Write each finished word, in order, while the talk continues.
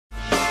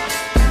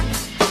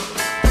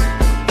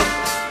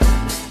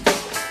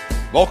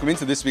Welcome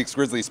into this week's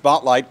Grizzlies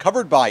Spotlight,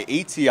 covered by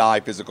ATI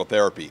Physical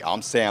Therapy.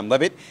 I'm Sam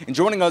Levitt, and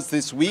joining us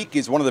this week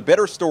is one of the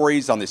better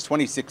stories on this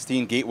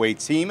 2016 Gateway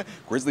team,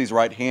 Grizzlies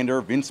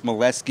right-hander Vince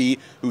Molesky,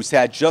 who's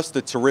had just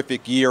a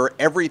terrific year.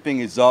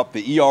 Everything is up,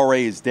 the ERA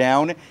is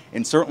down,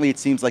 and certainly it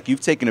seems like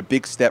you've taken a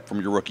big step from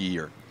your rookie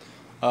year.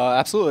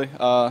 Absolutely.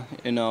 Last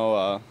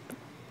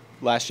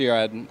year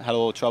I had a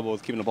little trouble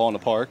with keeping the ball in the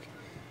park,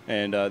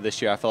 and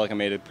this year I felt like I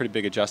made a pretty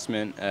big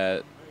adjustment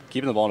at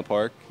keeping the ball in the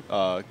park,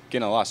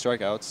 getting a lot of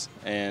strikeouts,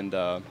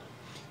 and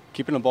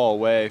keeping the ball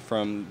away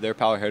from their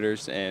power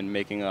hitters and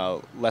making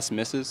less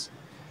misses.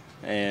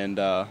 And,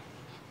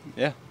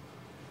 yeah.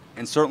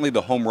 And certainly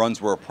the home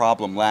runs were a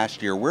problem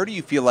last year. Where do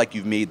you feel like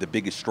you've made the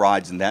biggest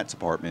strides in that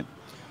department?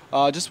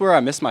 Just where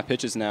I miss my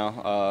pitches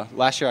now.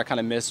 Last year I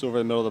kind of missed over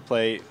the middle of the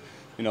plate,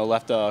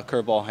 left a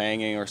curveball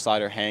hanging or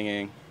slider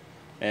hanging.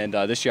 And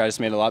this year I just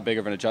made a lot bigger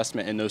of an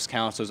adjustment in those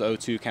counts, those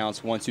 0-2 counts,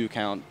 1-2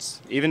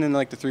 counts. Even in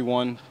like the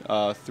 3-1,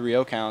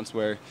 3-0 counts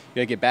where you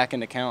gotta get back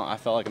into count, I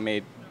felt like I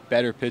made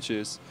better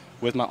pitches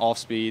with my off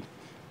speed,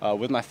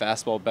 with my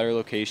fastball, better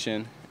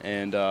location,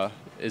 and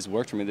it's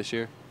worked for me this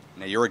year.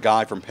 Now you're a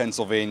guy from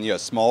Pennsylvania, a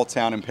small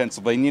town in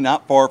Pennsylvania,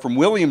 not far from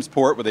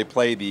Williamsport, where they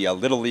play the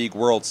Little League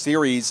World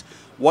Series.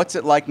 What's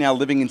it like now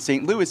living in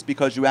St. Louis,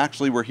 because you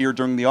actually were here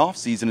during the off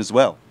season as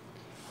well?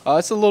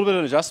 It's a little bit of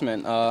an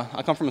adjustment.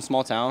 I come from a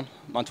small town,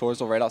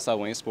 Montoursville, right outside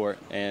Williamsport,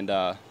 and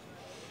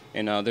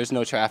there's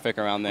no traffic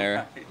around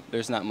there.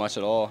 There's not much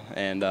at all.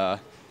 And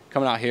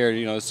coming out here,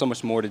 there's so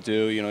much more to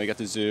do. You got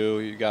the zoo,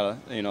 you got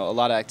a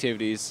lot of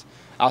activities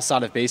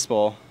outside of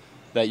baseball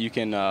that you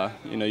can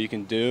you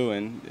can do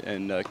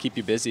and keep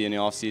you busy in the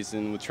off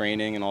season with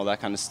training and all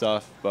that kind of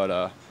stuff. But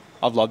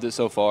I've loved it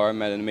so far. I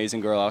met an amazing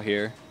girl out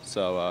here,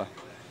 so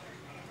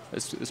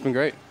it's been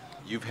great.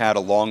 You've had a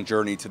long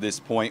journey to this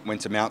point,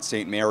 went to Mount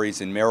St.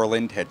 Mary's in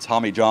Maryland, had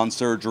Tommy John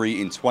surgery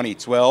in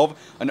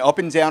 2012, an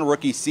up-and-down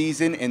rookie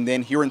season, and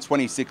then here in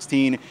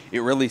 2016, it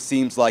really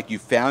seems like you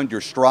found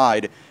your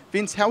stride.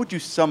 Vince, how would you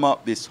sum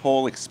up this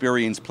whole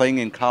experience playing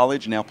in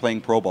college and now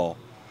playing pro ball?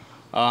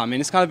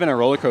 It's kind of been a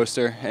roller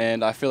coaster,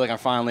 and I feel like I'm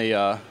finally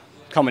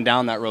coming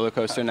down that roller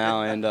coaster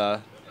now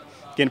and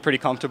getting pretty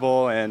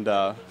comfortable and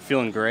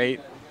feeling great.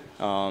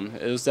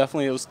 It was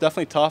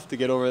definitely tough to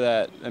get over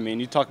that. I mean,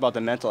 you talk about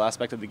the mental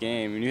aspect of the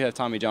game. When you have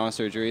Tommy John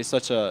surgery, it's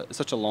such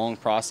a long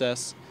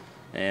process,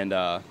 and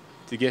to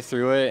get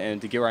through it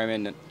and to get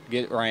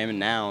where I am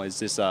now is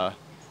just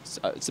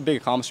it's a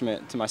big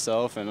accomplishment to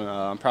myself, and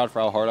I'm proud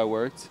for how hard I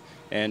worked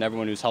and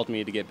everyone who's helped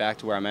me to get back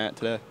to where I'm at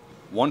today.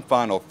 One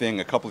final thing,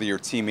 a couple of your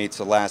teammates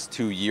the last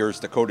 2 years,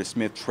 Dakota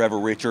Smith, Trevor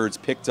Richards,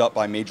 picked up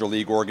by major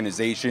league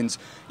organizations.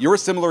 You're a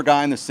similar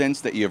guy in the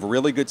sense that you have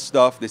really good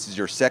stuff. This is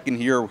your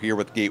second year here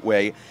with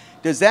Gateway.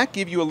 Does that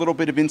give you a little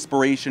bit of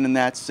inspiration in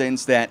that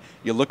sense that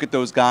you look at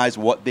those guys,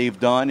 what they've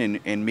done,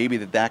 and maybe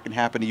that can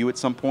happen to you at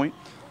some point?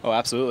 Oh,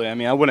 absolutely. I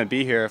mean, I wouldn't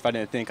be here if I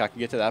didn't think I could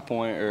get to that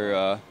point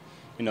or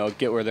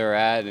get where they're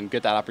at and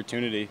get that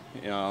opportunity.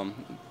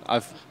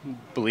 I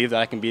believe that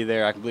I can be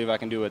there. I believe I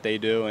can do what they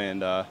do,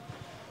 and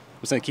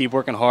I'm just going to keep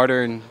working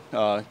harder and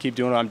keep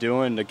doing what I'm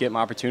doing to get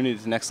my opportunity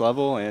to the next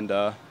level, and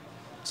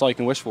that's all you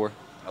can wish for.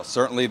 Well,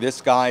 certainly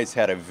this guy's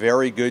had a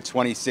very good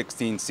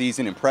 2016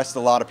 season, impressed a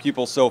lot of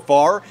people so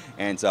far,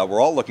 and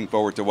we're all looking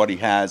forward to what he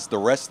has the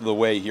rest of the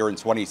way here in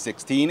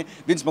 2016.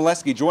 Vince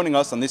Molesky joining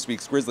us on this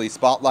week's Grizzlies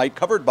Spotlight,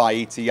 covered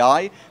by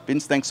ATI.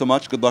 Vince, thanks so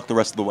much. Good luck the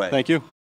rest of the way. Thank you.